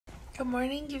Good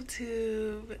morning,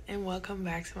 YouTube, and welcome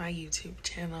back to my YouTube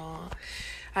channel.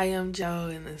 I am Jo,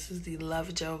 and this is the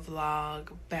Love Jo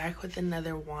vlog, back with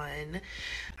another one.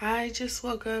 I just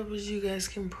woke up, as you guys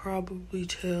can probably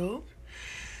tell,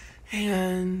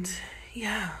 and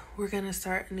yeah, we're gonna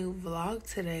start a new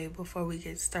vlog today. Before we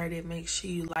get started, make sure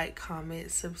you like,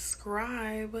 comment,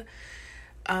 subscribe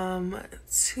to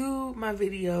my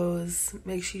videos.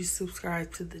 Make sure you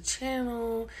subscribe to the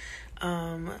channel.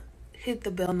 Hit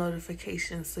the bell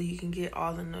notification so you can get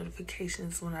all the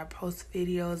notifications when I post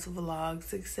videos,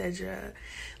 vlogs, etc.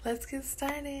 Let's get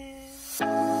started.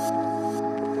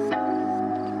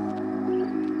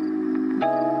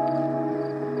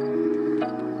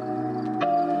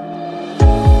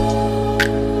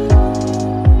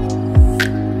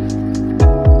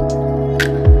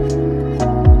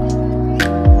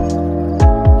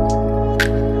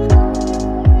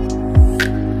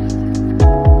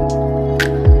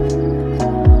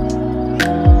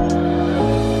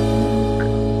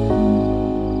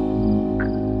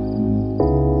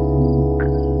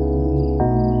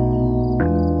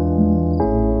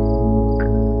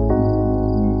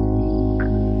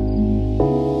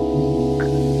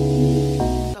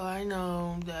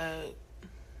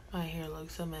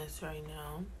 A mess right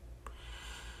now,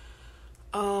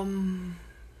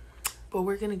 but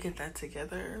we're gonna get that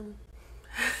together.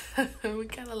 We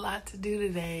got a lot to do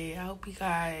today. I hope you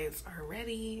guys are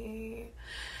ready.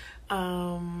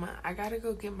 I gotta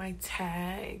go get my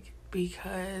tag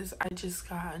because I just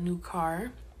got a new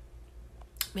car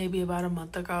maybe about a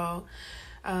month ago.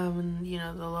 You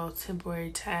know, the little temporary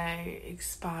tag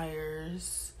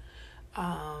expires.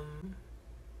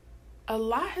 A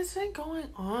lot has been going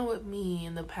on with me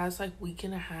in the past week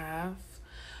and a half,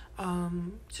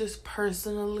 just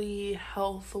personally,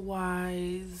 health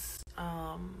wise.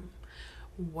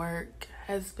 Work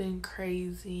has been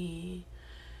crazy,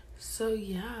 so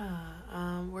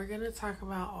yeah, we're gonna talk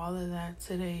about all of that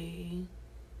today.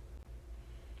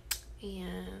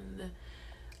 And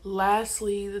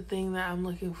lastly, the thing that I'm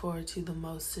looking forward to the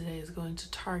most today is going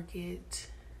to Target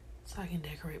so I can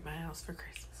decorate my house for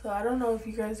Christmas. So I don't know if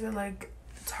you guys are like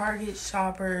Target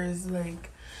shoppers like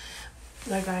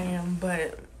I am,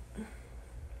 but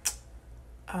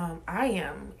I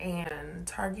am. And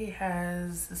Target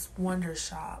has this wonder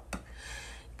shop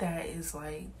that is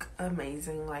like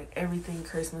amazing, like everything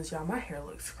Christmas. Y'all, my hair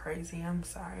looks crazy, I'm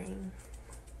sorry.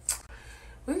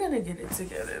 We're gonna get it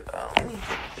together though.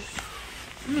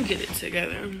 I'm gonna get it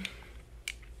together.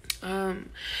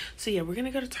 So yeah, we're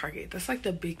gonna go to Target. That's like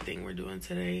the big thing we're doing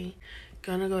today.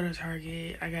 Gonna go to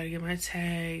Target. I gotta get my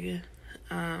tag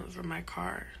for my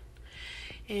car.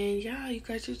 And yeah, you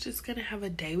guys are just gonna have a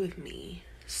day with me.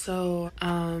 So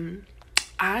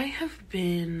I have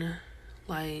been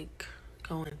like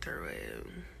going through it.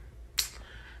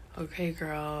 Okay,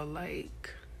 girl,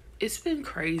 like it's been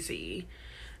crazy.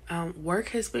 Work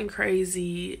has been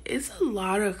crazy. It's a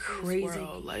lot of crazy.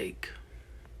 Like,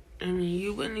 I mean,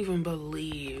 you wouldn't even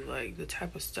believe like the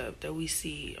type of stuff that we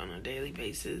see on a daily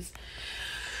basis.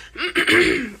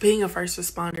 Being a first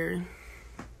responder,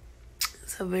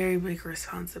 it's a very big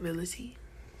responsibility.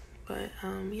 But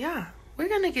yeah, we're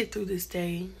gonna get through this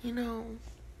day. You know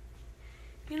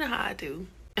how I do.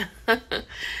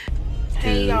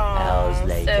 Hey y'all.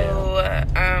 So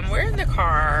we're in the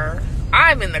car.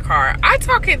 I'm in the car. I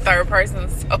talk in third person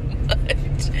so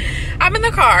much. I'm in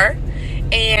the car,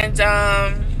 and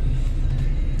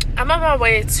I'm on my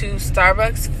way to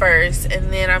Starbucks first,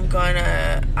 and then I'm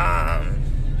gonna,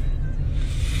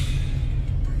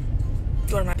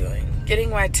 what am I doing? Getting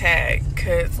my tag,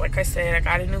 because like I said, I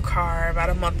got a new car about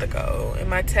a month ago, and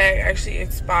my tag actually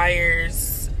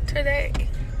expires today,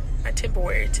 my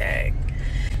temporary tag.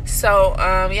 So,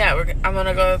 yeah, I'm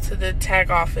gonna go to the tag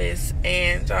office,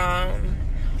 and,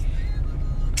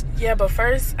 yeah, but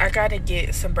first, I gotta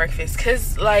get some breakfast,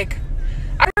 because, like,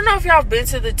 I don't know if y'all have been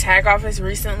to the tag office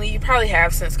recently. You probably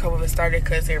have since COVID started,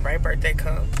 because everybody's birthday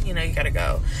comes. You know, you gotta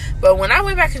go. But when I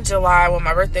went back in July, when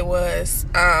my birthday was,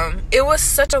 it was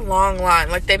such a long line.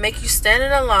 Like, they make you stand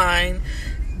in a line,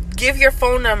 give your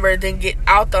phone number, then get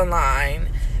out the line,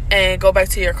 and go back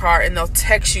to your car, and they'll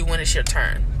text you when it's your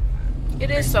turn.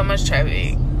 It is so much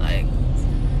traffic. Like,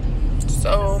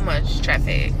 so much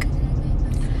traffic.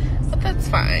 But that's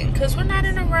fine, because we're not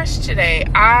in a rush today.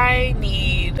 I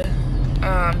need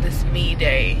this me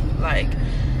day. Like,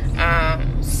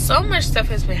 so much stuff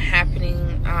has been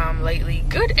happening lately,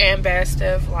 good and bad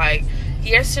stuff. Like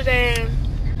yesterday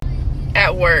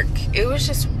at work, it was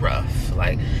just rough.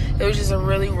 Like, it was just a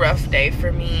really rough day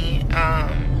for me.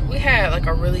 We had like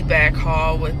a really bad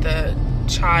call with the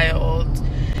child,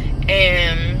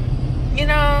 and you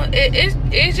know,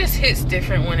 it just hits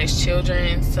different when it's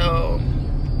children. So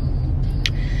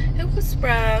it was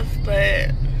rough,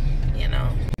 but you know,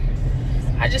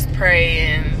 I just pray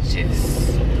and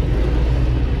just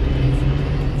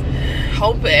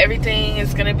hope everything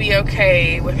is gonna be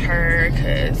okay with her,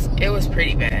 because it was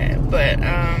pretty bad. But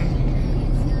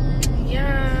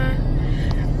yeah,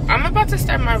 I'm about to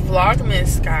start my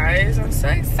Vlogmas, guys. I'm so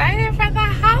excited for the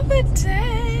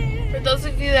holiday. For those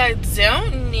of you that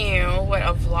don't know what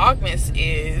a Vlogmas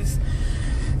is,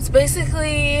 it's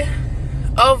basically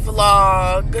a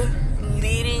vlog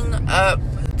leading up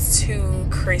to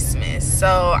Christmas.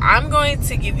 So I'm going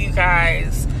to give you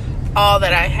guys all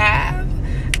that I have.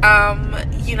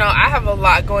 You know, I have a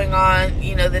lot going on,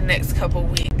 you know, the next couple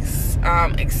weeks,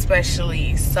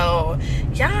 especially. So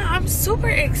yeah, I'm super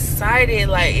excited.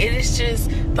 Like, it is just,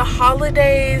 the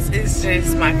holidays is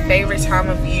just my favorite time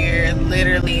of year.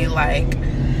 Literally, like,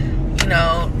 you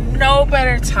know, no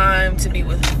better time to be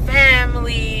with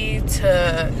family,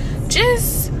 to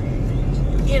just,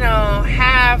 you know,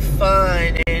 have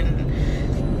fun. And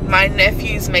my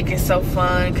nephews make it so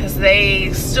fun because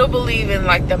they still believe in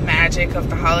like the magic of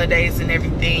the holidays and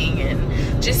everything,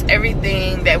 and just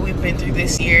everything that we've been through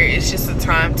this year is just a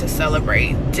time to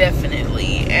celebrate,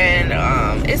 definitely. And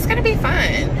it's gonna be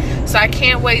fun, so I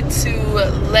can't wait to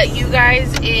let you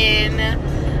guys in.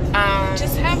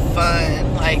 Just have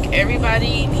fun. Like,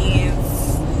 everybody needs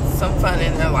some fun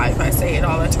in their life. I say it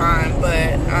all the time,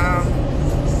 but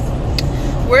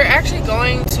we're actually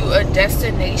going to a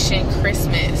destination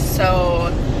Christmas. So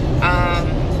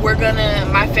we're gonna,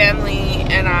 my family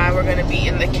and I, we're gonna be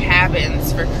in the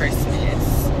cabins for Christmas.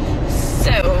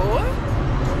 So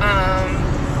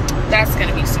that's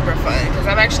gonna be super fun, because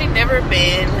I've actually never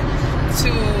been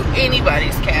to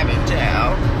anybody's cabin,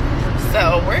 child.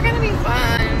 So we're gonna be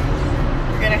fun.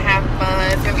 We're gonna have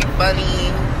fun. It's gonna be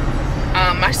funny.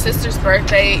 My sister's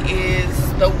birthday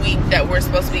is the week that we're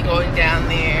supposed to be going down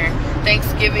there.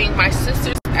 Thanksgiving, my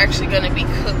sister's actually gonna be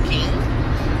cooking.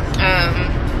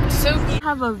 So we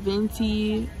have a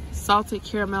venti salted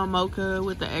caramel mocha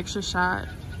with the extra shot.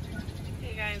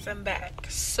 Hey guys, I'm back.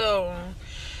 So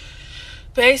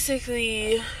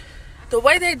basically, the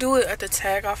way they do it at the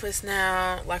tag office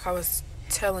now, like I was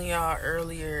telling y'all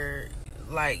earlier,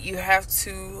 like, you have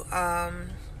to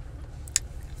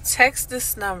text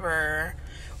this number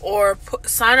or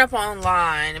sign up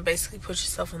online and basically put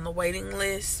yourself on the waiting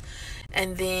list,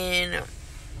 and then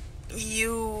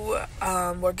you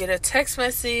will get a text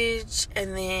message,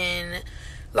 and then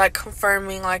like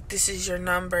confirming like this is your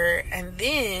number, and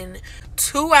then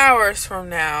 2 hours from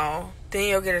now, then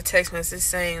you'll get a text message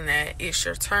saying that it's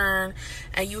your turn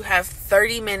and you have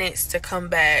 30 minutes to come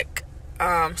back,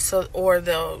 so, or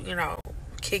they'll, you know,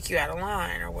 kick you out of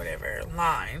line or whatever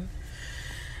line.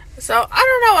 So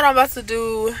I don't know what I'm about to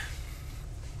do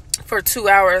for 2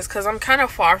 hours, because I'm kind of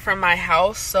far from my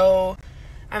house. So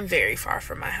I'm very far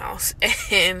from my house,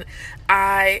 and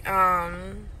I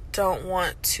don't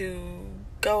want to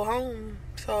go home.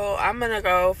 So I'm gonna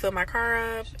go fill my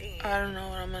car up. I don't know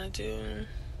what I'm gonna do.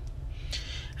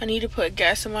 I need to put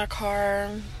gas in my car.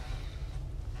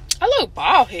 I look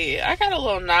bald head. I got a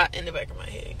little knot in the back of my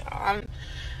head. I'm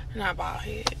not bald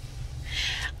head.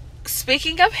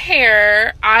 Speaking of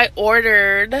hair, I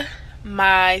ordered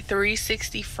my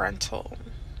 360 frontal.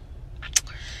 I'm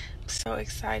so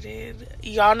excited.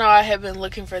 Y'all know I have been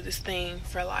looking for this thing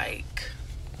for like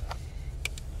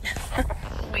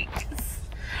weeks,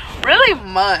 really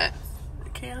months.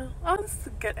 Oh, this is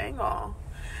a good angle.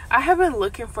 I have been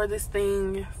looking for this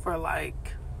thing for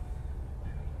like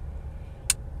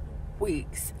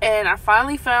weeks, and I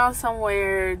finally found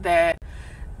somewhere that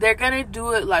they're gonna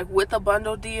do it like with a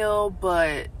bundle deal.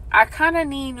 But I kind of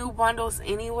need new bundles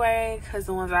anyway, because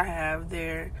the ones I have,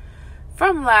 they're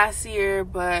from last year,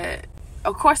 but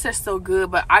of course they're still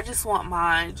good, but I just want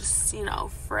mine just, you know,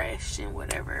 fresh and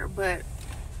whatever. But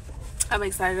I'm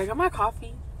excited. I got my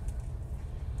coffee,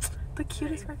 the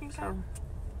cutest freaking cow.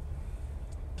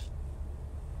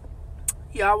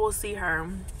 Y'all will see her.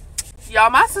 Y'all,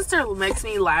 my sister makes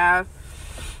me laugh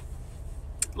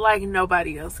like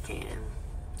nobody else can.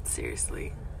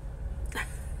 Seriously.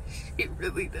 She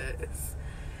really does.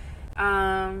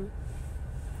 I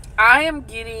am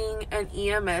getting an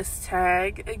EMS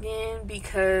tag again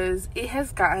because it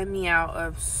has gotten me out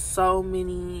of so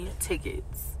many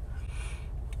tickets,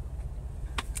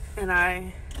 and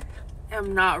I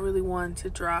am not really one to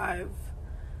drive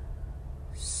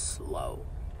slow.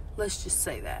 Let's just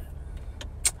say that.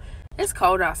 It's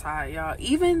cold outside, y'all.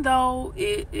 Even though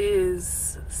it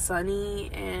is sunny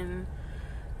and,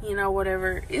 you know,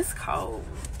 whatever, it's cold.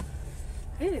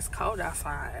 It is cold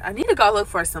outside. I need to go look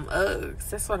for some Uggs.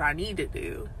 That's what I need to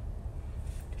do.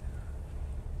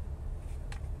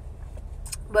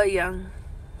 But yeah,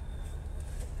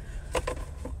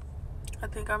 I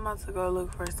think I'm about to go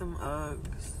look for some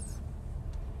Uggs.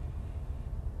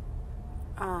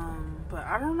 But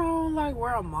I don't know like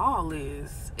where a mall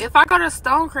is. If I go to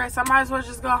Stonecrest, I might as well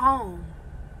just go home.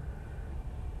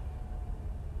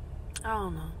 I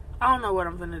don't know. I don't know what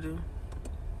I'm gonna do.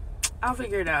 I'll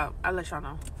figure it out. I'll let y'all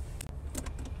know.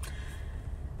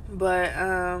 But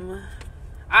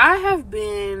I have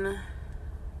been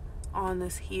on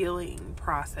this healing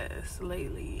process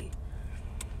lately.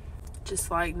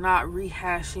 Just like not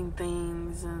rehashing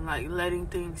things and like letting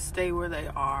things stay where they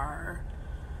are.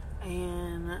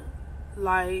 And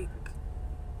like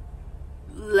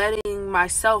letting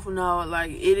myself know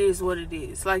like it is what it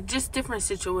is. Like just different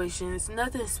situations,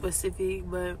 nothing specific,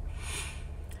 but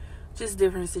just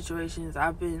different situations.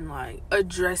 I've been like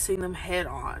addressing them head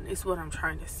on is what I'm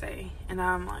trying to say. And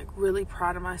I'm like really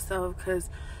proud of myself, because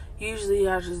usually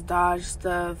I just dodge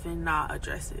stuff and not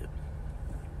address it.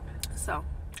 So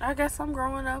I guess I'm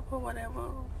growing up or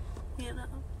whatever, you know.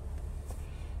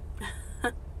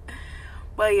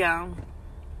 But yeah,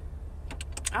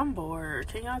 I'm bored.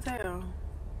 Can y'all tell?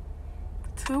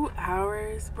 2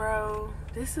 hours, bro.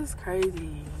 This is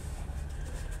crazy.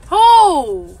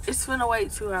 Oh, it's finna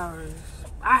wait 2 hours.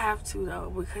 I have to though,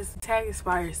 because the tag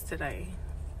expires today.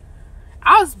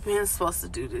 I was been supposed to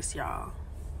do this, y'all.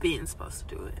 Been supposed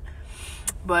to do it,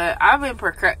 but I've been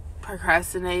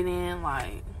procrastinating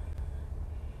like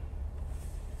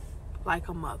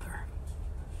a mother.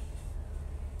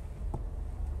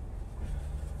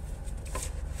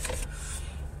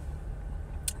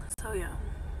 So yeah,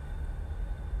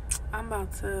 I'm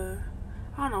about to,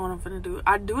 I don't know what I'm gonna do.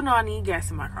 I do know I need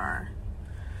gas in my car,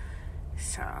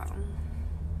 so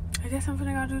I guess I'm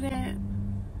gonna go do that.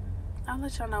 I'll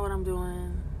let y'all know what I'm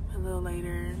doing a little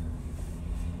later,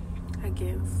 I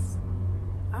guess.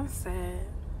 I'm sad.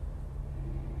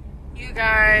 You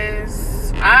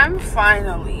guys, I'm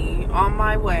finally on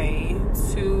my way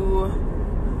to,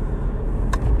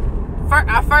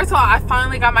 first of all, I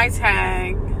finally got my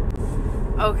tag.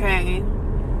 Okay,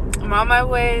 I'm on my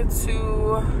way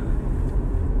to,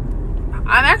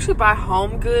 I'm actually by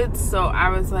Home Goods, so I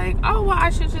was like, oh well,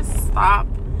 I should just stop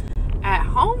at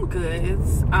Home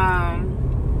Goods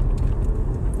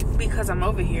because I'm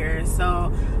over here. So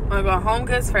I'm gonna go Home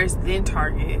Goods first, then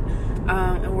Target,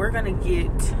 and we're gonna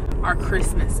get our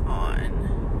Christmas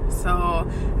on. So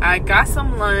I got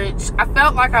some lunch. I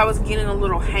felt like I was getting a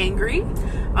little hangry,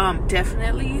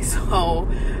 definitely, so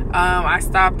I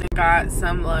stopped and got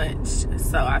some lunch,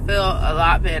 so I feel a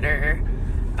lot better.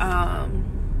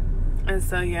 And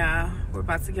so yeah, we're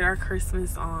about to get our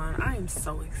Christmas on. I am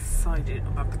so excited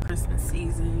about the Christmas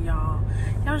season, y'all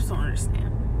just don't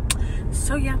understand.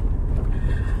 So yeah,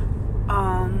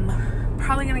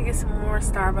 probably gonna get some more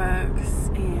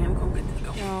Starbucks and we're gonna get to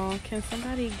go. Y'all, can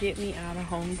somebody get me out of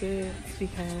Home Goods,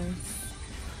 because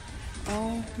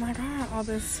oh my god, all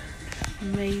this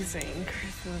amazing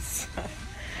Christmas stuff.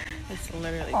 It's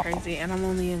literally crazy, and I'm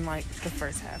only in like the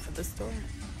first half of the store.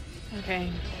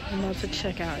 Okay, I'm about to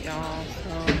check out, y'all.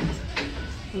 So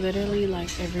literally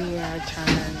like everywhere I turn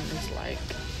is like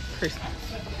Christmas.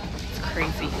 It's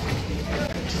crazy.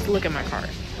 Just look at my cart.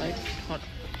 Like, hold on.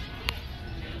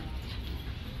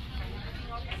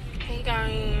 Hey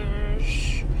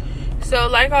guys. So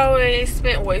like always,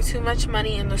 spent way too much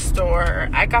money in the store.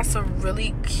 I got some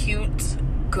really cute,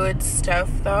 good stuff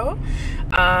though.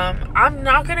 I'm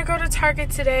not gonna go to Target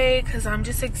today because I'm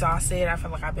just exhausted. I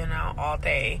feel like I've been out all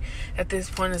day. At this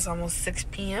point it's almost 6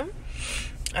 p.m.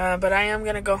 But I am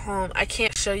gonna go home. I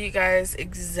can't show you guys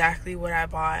exactly what I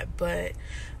bought, but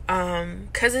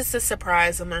because it's a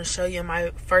surprise, I'm gonna show you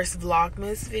my first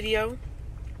Vlogmas video.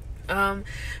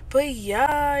 But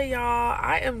yeah, y'all,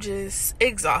 I am just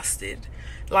exhausted.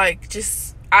 Like,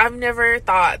 just, I've never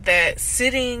thought that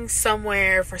sitting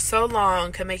somewhere for so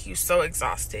long can make you so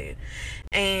exhausted.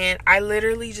 And I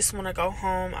literally just want to go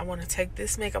home. I want to take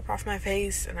this makeup off my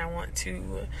face, and I want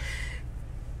to,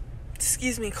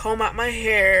 comb out my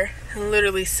hair and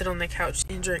literally sit on the couch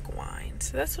and drink wine.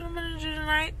 So that's what I'm gonna do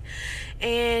tonight.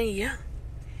 And yeah,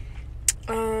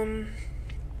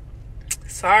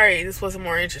 sorry this wasn't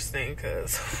more interesting,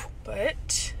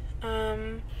 but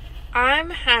I'm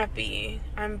happy,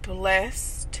 I'm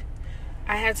blessed.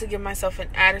 I had to give myself an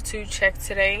attitude check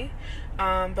today,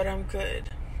 but I'm good.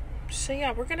 So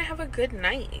yeah, we're gonna have a good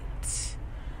night.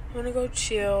 I'm gonna go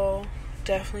chill,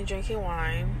 definitely drinking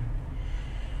wine,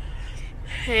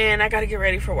 and I gotta get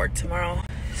ready for work tomorrow.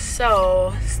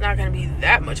 So it's not gonna be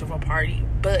that much of a party,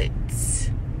 but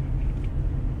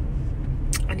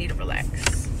need to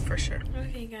relax for sure.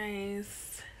 Okay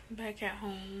guys, back at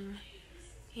home,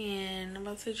 and I'm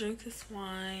about to drink this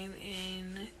wine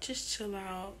and just chill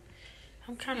out.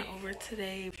 I'm kind of over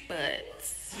today,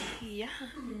 but yeah.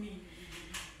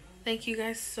 Thank you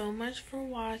guys so much for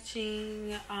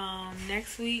watching.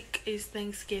 Next week is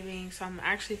Thanksgiving, so I'm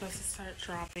actually supposed to start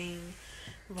dropping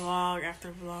vlog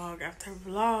after vlog after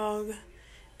vlog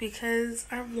because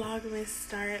our vlogmas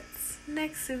starts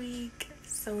next week.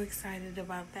 So excited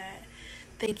about that.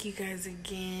 Thank you guys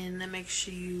again. Make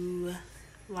sure you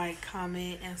like,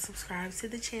 comment, and subscribe to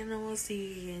the channel so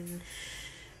you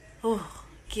can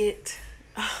get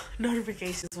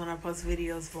notifications when I post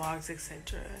videos, vlogs,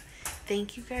 etc.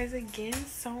 Thank you guys again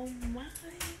so much.